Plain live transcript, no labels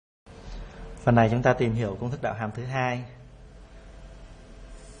Phần này chúng ta tìm hiểu công thức đạo hàm thứ hai.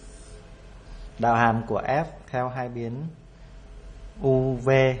 Đạo hàm của F theo hai biến UV,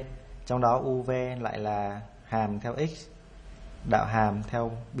 trong đó UV lại là hàm theo x, đạo hàm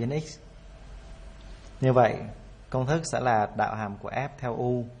theo biến x. Như vậy, công thức sẽ là đạo hàm của F theo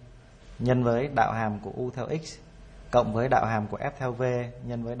U nhân với đạo hàm của U theo x cộng với đạo hàm của F theo V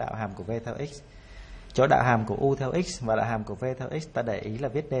nhân với đạo hàm của V theo x. Chỗ đạo hàm của U theo x và đạo hàm của V theo x ta để ý là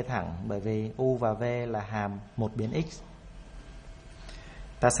viết D thẳng, bởi vì U và V là hàm một biến x.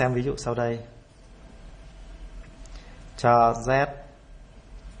 Ta xem ví dụ sau đây. Cho Z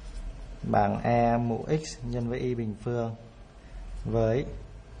bằng E mũ x nhân với y bình phương với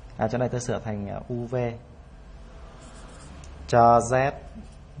chỗ này tôi sửa thành UV. Cho Z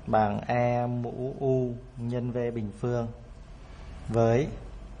bằng E mũ U nhân V bình phương với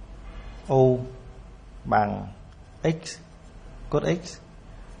U bằng x cos x,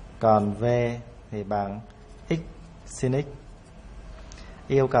 còn V thì bằng x sin x.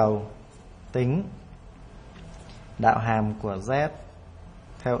 Yêu cầu tính đạo hàm của Z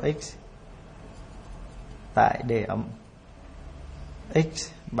theo x tại điểm x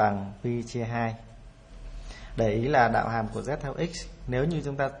bằng pi chia 2. Để ý là đạo hàm của Z theo x, nếu như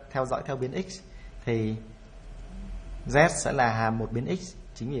chúng ta theo dõi theo biến x thì Z sẽ là hàm một biến x.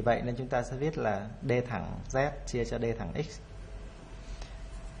 Chính vì vậy nên chúng ta sẽ viết là D thẳng Z chia cho D thẳng x.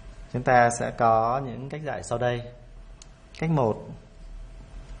 Chúng ta sẽ có những cách giải sau đây. Cách 1,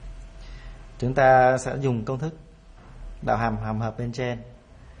 chúng ta sẽ dùng công thức đạo hàm hàm hợp bên trên.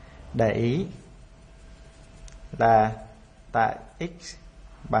 Để ý là tại x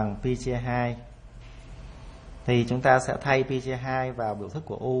bằng pi chia 2 thì chúng ta sẽ thay pi chia 2 vào biểu thức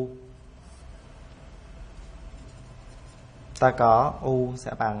của U. Ta có U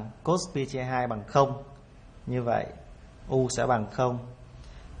sẽ bằng cos pi chia 2 bằng 0. Như vậy U sẽ bằng 0.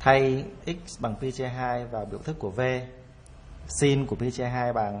 Thay x bằng pi chia 2 vào biểu thức của V. Sin của pi chia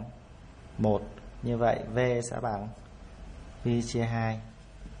 2 bằng 1. Như vậy V sẽ bằng pi chia 2.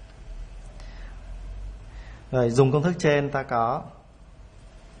 Rồi dùng công thức trên ta có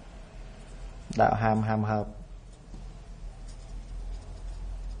đạo hàm hàm hợp.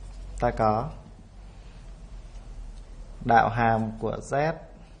 Ta có đạo hàm của Z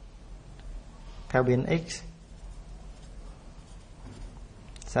theo biến x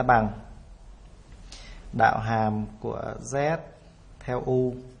sẽ bằng đạo hàm của Z theo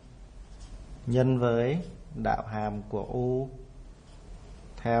U nhân với đạo hàm của U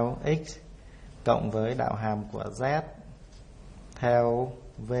theo x cộng với đạo hàm của Z theo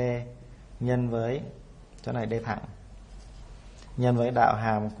V nhân với chỗ này D thẳng nhân với đạo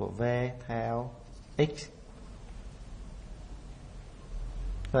hàm của V theo x.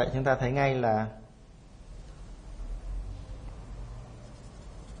 Vậy chúng ta thấy ngay là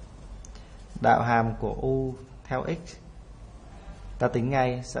đạo hàm của U theo x ta tính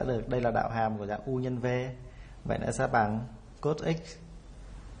ngay sẽ được, đây là đạo hàm của dạng U nhân V, vậy nó sẽ bằng cos x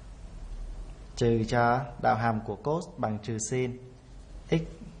trừ cho đạo hàm của cos bằng trừ sin x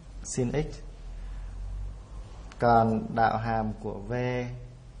sin x, còn đạo hàm của V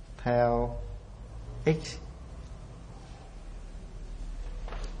theo x,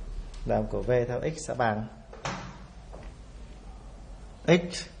 đạo hàm của V theo x sẽ bằng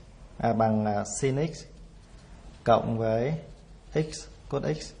x bằng sin x cộng với x cos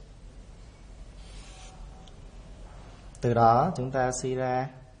x. Từ đó chúng ta suy ra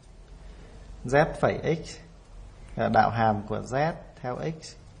Z phẩy x, đạo hàm của Z theo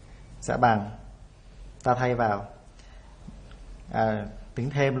x sẽ bằng, ta thay vào tính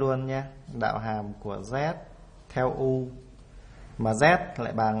thêm luôn nha, đạo hàm của Z theo U mà Z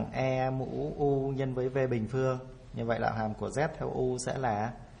lại bằng E mũ U nhân với V bình phương. Như vậy đạo hàm của Z theo U sẽ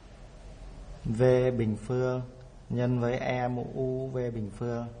là V bình phương nhân với E mũ U V bình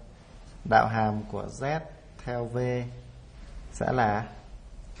phương. Đạo hàm của Z theo V sẽ là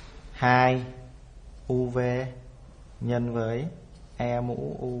 2 UV nhân với E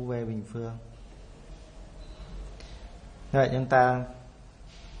mũ UV bình phương. Vậy chúng ta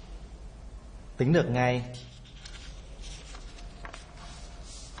tính được ngay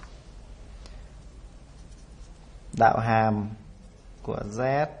đạo hàm của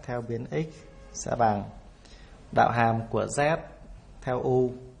Z theo biến x sẽ bằng đạo hàm của Z theo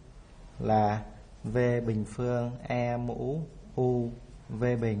U là V bình phương E mũ U V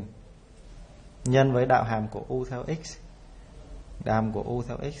bình nhân với đạo hàm của U theo x. Đạo hàm của U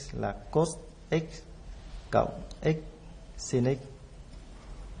theo x là cos x cộng x sin x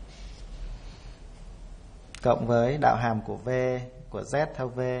cộng với đạo hàm của V của Z theo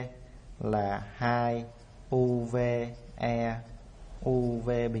V là 2 UV E UV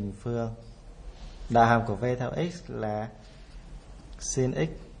bình phương Đạo hàm của V theo x là sin x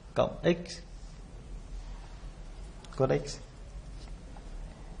cộng x cos x.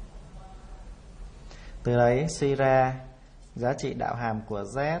 Từ đấy suy ra giá trị đạo hàm của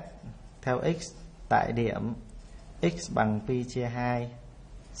Z theo x tại điểm x bằng pi chia 2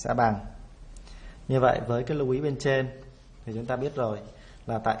 sẽ bằng. Như vậy với cái lưu ý bên trên thì chúng ta biết rồi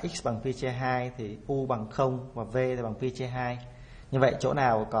là tại x bằng pi chia 2 thì u bằng 0 và v thì bằng pi chia 2. Như vậy chỗ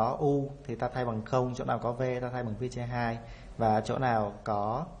nào có u thì ta thay bằng 0, chỗ nào có v ta thay bằng pi chia 2, và chỗ nào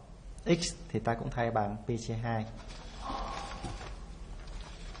có x thì ta cũng thay bằng pi chia 2.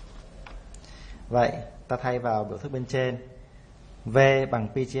 Vậy ta thay vào biểu thức bên trên, v bằng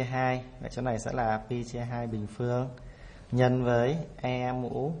pi chia 2, vậy chỗ này sẽ là pi chia 2 bình phương nhân với e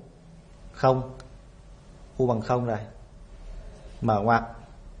mũ 0, u bằng 0 rồi, mở ngoặc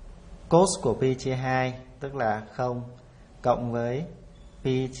cos của pi chia 2 tức là 0 cộng với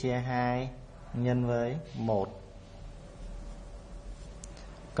pi chia 2 nhân với 1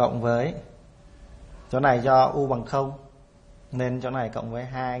 cộng với chỗ này do u bằng 0 nên chỗ này cộng với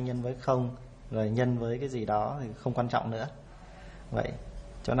 2 nhân với 0 rồi nhân với cái gì đó thì không quan trọng nữa. Vậy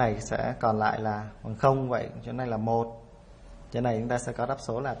chỗ này sẽ còn lại là bằng 0, vậy chỗ này là 1. Chỗ này chúng ta sẽ có đáp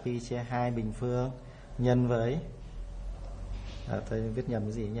số là pi chia 2 bình phương nhân với tôi viết nhầm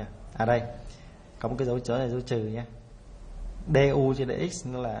cái gì nhỉ? À đây, có một cái dấu chớ này dấu trừ nhé. Du chia dx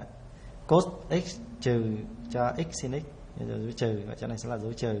nó là cos x trừ cho x sin x, dấu trừ, và chỗ này sẽ là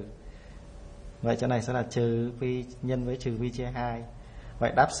dấu trừ. Vậy chỗ này sẽ là trừ pi nhân với trừ pi chia 2.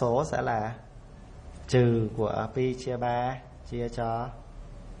 Vậy đáp số sẽ là trừ của pi chia 3 chia cho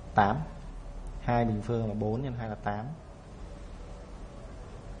 8. 2 bình phương là 4 nhân 2 là 8.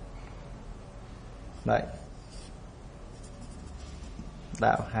 Vậy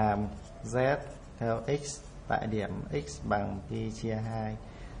đạo hàm Z theo x tại điểm x bằng pi chia 2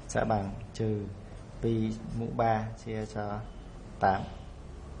 sẽ bằng trừ pi mũ 3 chia cho 8.